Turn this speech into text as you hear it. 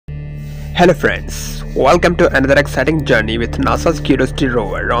Hello friends, welcome to another exciting journey with NASA's Curiosity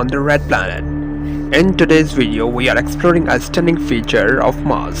rover on the Red Planet. In today's video, we are exploring a stunning feature of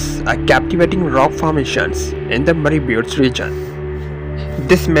Mars, a captivating rock formations in the Butte region.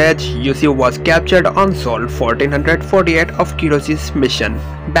 This image you see was captured on Sol 1448 of Curiosity's mission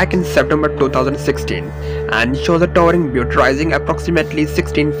back in September 2016 and shows a towering butte rising approximately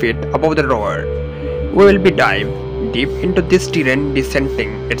 16 feet above the rover. We will be diving deep into this terrain,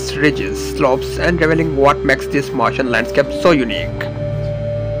 descending its ridges, slopes and revealing what makes this Martian landscape so unique.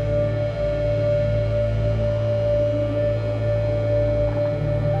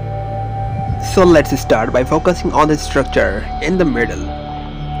 So let's start by focusing on the structure in the middle.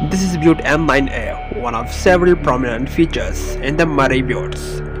 This is Butte M9A, one of several prominent features in the Murray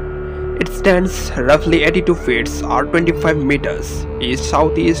Buttes. It stands roughly 82 feet or 25 meters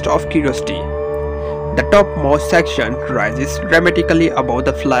east-southeast of Curiosity. The topmost section rises dramatically above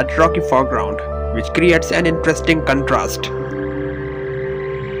the flat rocky foreground, which creates an interesting contrast.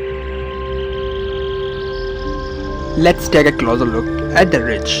 Let's take a closer look at the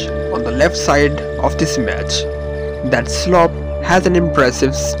ridge on the left side of this image. That slope has an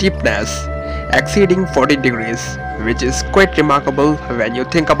impressive steepness exceeding 40 degrees, which is quite remarkable when you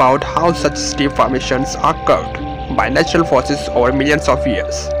think about how such steep formations are curved by natural forces over millions of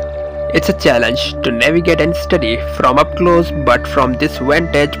years. It's a challenge to navigate and study from up close, but from this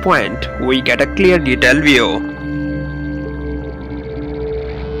vantage point, we get a clear detailed view.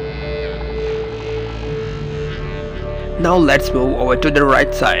 Now let's move over to the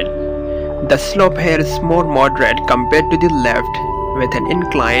right side. The slope here is more moderate compared to the left, with an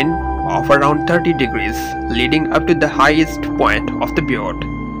incline of around 30 degrees leading up to the highest point of the butte.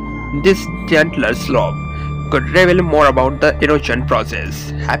 This gentler slope could reveal more about the erosion process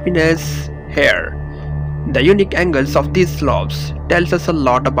happening here. The unique angles of these slopes tells us a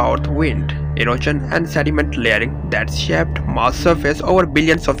lot about wind, erosion and sediment layering that shaped Mars' surface over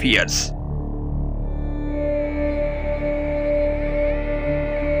billions of years.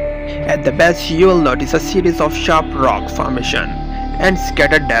 At the base you will notice a series of sharp rock formation and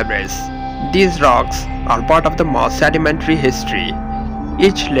scattered debris. These rocks are part of the Mars sedimentary history.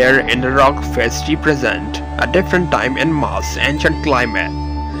 Each layer in the rock face represents a different time in Mars' ancient climate.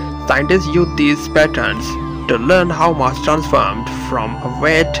 Scientists use these patterns to learn how Mars transformed from a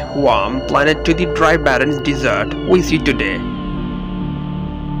wet, warm planet to the dry, barren desert we see today.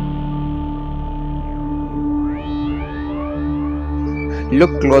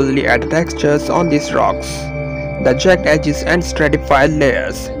 Look closely at the textures on these rocks. The jagged edges and stratified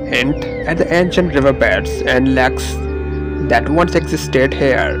layers hint at the ancient riverbeds and lakes that once existed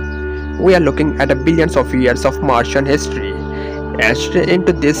here. We are looking at billions of years of Martian history etched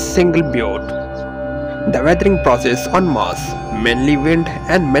into this single butte. The weathering process on Mars, mainly wind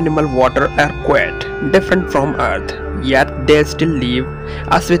and minimal water, are quite different from Earth, yet they still leave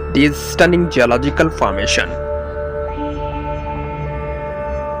us with these stunning geological formations.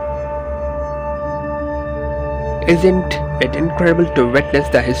 Isn't it incredible to witness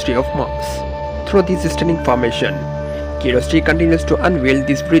the history of Mars? Through these stunning formations, Curiosity continues to unveil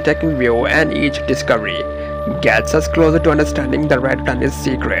this breathtaking view, and each discovery gets us closer to understanding the Red Planet's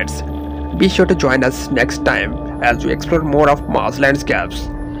secrets. Be sure to join us next time as we explore more of Mars landscapes,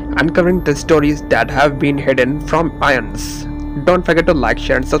 uncovering the stories that have been hidden from eons. Don't forget to like,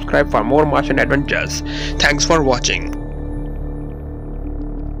 share and subscribe for more Martian adventures. Thanks for watching.